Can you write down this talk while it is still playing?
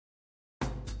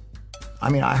I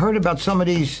mean, I heard about some of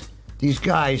these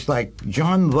guys like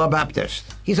John the Baptist.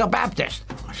 He's a Baptist.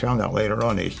 I found out later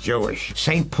on he's Jewish.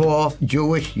 St. Paul,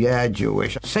 Jewish? Yeah,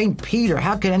 Jewish. St. Peter,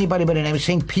 how can anybody by the name of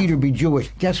St. Peter be Jewish?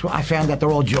 Guess what? I found out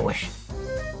they're all Jewish.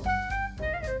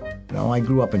 You know, I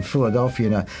grew up in Philadelphia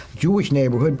in a Jewish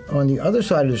neighborhood. On the other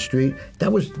side of the street,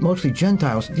 that was mostly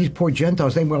Gentiles. These poor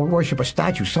Gentiles, they would worship a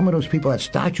statue. Some of those people had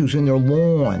statues in their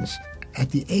lawns. At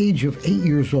the age of 8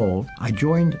 years old, I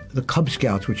joined the Cub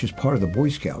Scouts, which is part of the Boy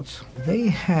Scouts. They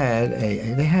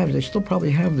still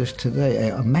probably have this today,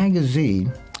 a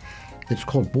magazine that's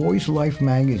called Boys Life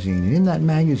Magazine. And in that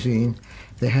magazine,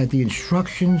 they had the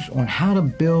instructions on how to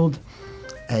build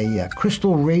a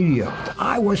crystal radio.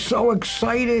 I was so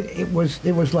excited. It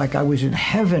was like I was in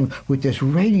heaven with this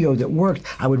radio that worked.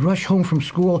 I would rush home from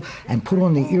school and put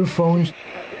on the earphones,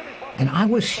 and I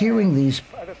was hearing these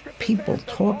people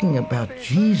talking about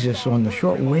Jesus on the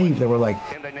short wave. They were like,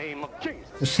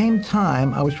 at the same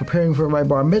time, I was preparing for my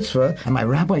bar mitzvah, and my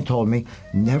rabbi told me,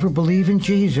 never believe in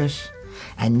Jesus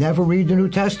and never read the New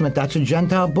Testament. That's a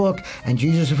Gentile book, and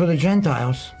Jesus is for the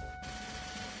Gentiles.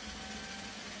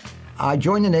 I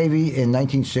joined the Navy in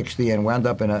 1960 and wound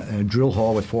up in a drill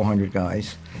hall with 400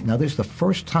 guys. Now, this is the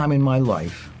first time in my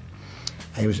life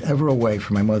I was ever away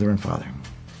from my mother and father.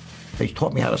 They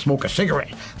taught me how to smoke a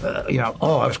cigarette. I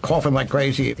was coughing like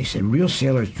crazy. They said, real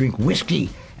sailors drink whiskey.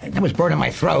 And that was burning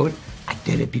my throat. I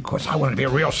did it because I wanted to be a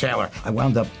real sailor. I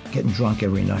wound up getting drunk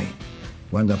every night.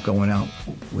 Wound up going out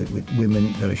with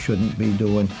women that I shouldn't be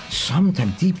doing.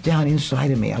 Sometime deep down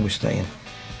inside of me, I was saying,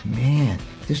 man,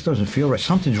 this doesn't feel right.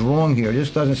 Something's wrong here.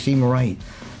 This doesn't seem right.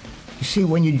 You see,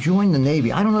 when you join the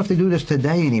Navy, I don't know if they do this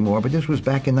today anymore, but this was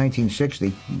back in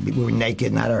 1960. We were naked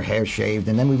and had our hair shaved,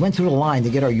 and then we went through the line to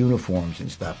get our uniforms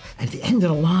and stuff. At the end of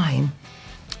the line,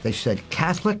 they said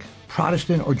Catholic,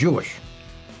 Protestant, or Jewish.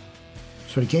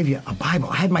 So they gave you a Bible.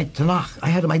 I had my Tanakh. I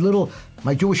had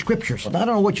my Jewish scriptures. I don't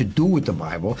know what you do with the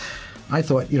Bible. I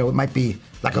thought, it might be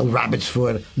like a rabbit's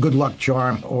foot, good luck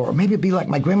charm, or maybe it'd be like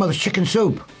my grandmother's chicken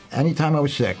soup. Anytime I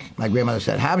was sick, my grandmother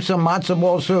said, have some matzo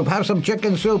ball soup, have some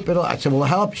chicken soup. I said, will it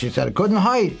help? She said, it couldn't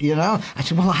hurt, I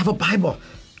said, well, I have a Bible.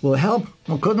 Will it help?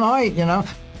 Well, it couldn't hurt,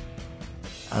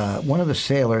 One of the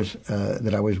sailors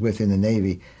that I was with in the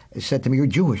Navy said to me, you're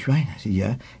Jewish, right? I said,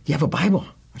 yeah. Do you have a Bible?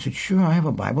 I said, sure, I have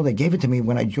a Bible. They gave it to me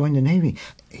when I joined the Navy.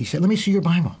 He said, let me see your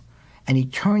Bible. And he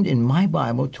turned in my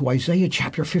Bible to Isaiah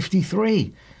chapter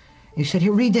 53. He said,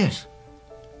 here, read this.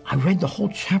 I read the whole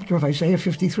chapter of Isaiah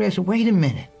 53. I said, wait a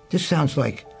minute. This sounds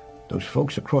like those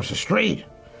folks across the street.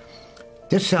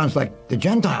 This sounds like the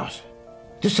Gentiles.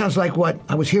 This sounds like what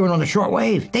I was hearing on the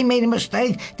shortwave. They made a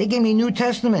mistake. They gave me New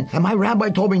Testament. And my rabbi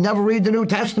told me never read the New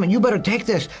Testament. You better take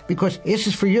this because this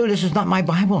is for you. This is not my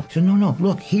Bible. I said, no,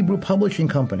 look, Hebrew Publishing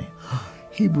Company.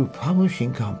 Hebrew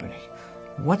Publishing Company.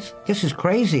 This is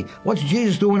crazy. What's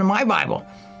Jesus doing in my Bible?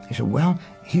 He said, well,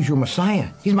 he's your Messiah.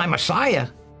 He's my Messiah.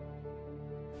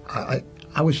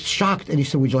 I was shocked, and he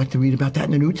said, would you like to read about that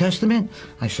in the New Testament?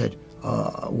 I said,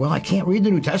 well, I can't read the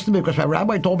New Testament because my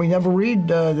rabbi told me never read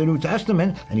the New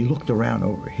Testament. And he looked around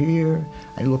over here,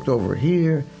 and he looked over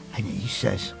here, and he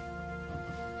says,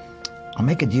 I'll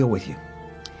make a deal with you.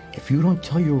 If you don't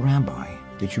tell your rabbi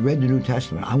that you read the New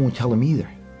Testament, I won't tell him either.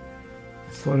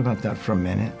 I thought about that for a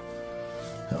minute.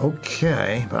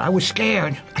 Okay, but I was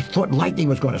scared. I thought lightning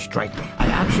was going to strike me. I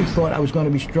actually thought I was going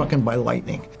to be struck by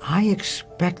lightning. I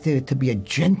expected it to be a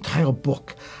Gentile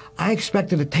book. I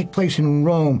expected it to take place in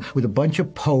Rome with a bunch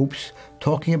of popes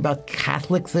talking about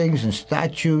Catholic things and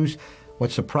statues.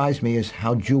 What surprised me is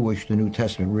how Jewish the New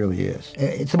Testament really is.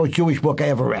 It's the most Jewish book I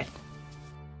ever read.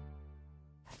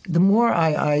 The more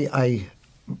I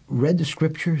read the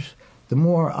scriptures, the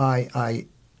more I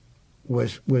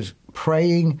was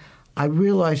praying, I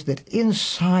realized that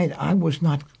inside I was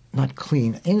not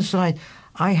clean. Inside,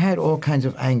 I had all kinds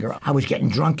of anger. I was getting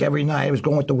drunk every night. I was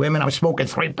going with the women. I was smoking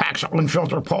 3 packs of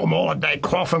unfiltered palm all day,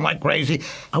 coughing like crazy.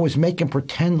 I was making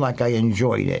pretend like I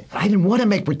enjoyed it. I didn't want to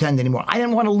make pretend anymore. I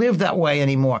didn't want to live that way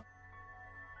anymore.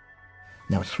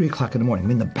 Now, it's 3 o'clock in the morning.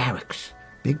 I'm in the barracks,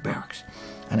 big barracks.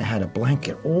 And I had a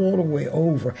blanket all the way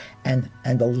over, and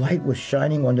the light was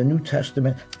shining on the New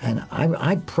Testament. And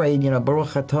I prayed, Baruch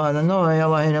atah Adonai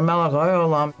Eloheinu melech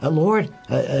haolam. Lord,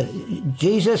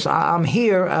 Jesus, I'm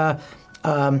here.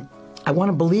 I want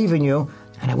to believe in you.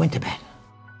 And I went to bed.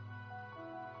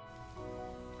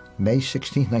 May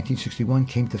 16th, 1961,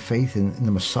 came to faith in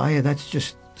the Messiah. That's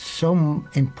just so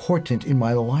important in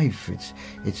my life.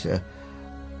 It's a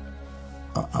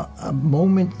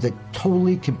moment that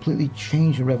totally, completely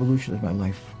changed and revolutionized my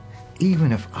life.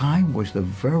 Even if I was the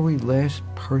very last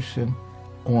person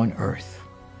on earth,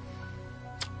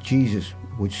 Jesus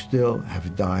would still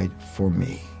have died for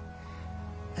me.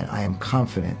 And I am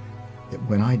confident that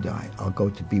when I die, I'll go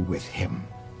to be with him.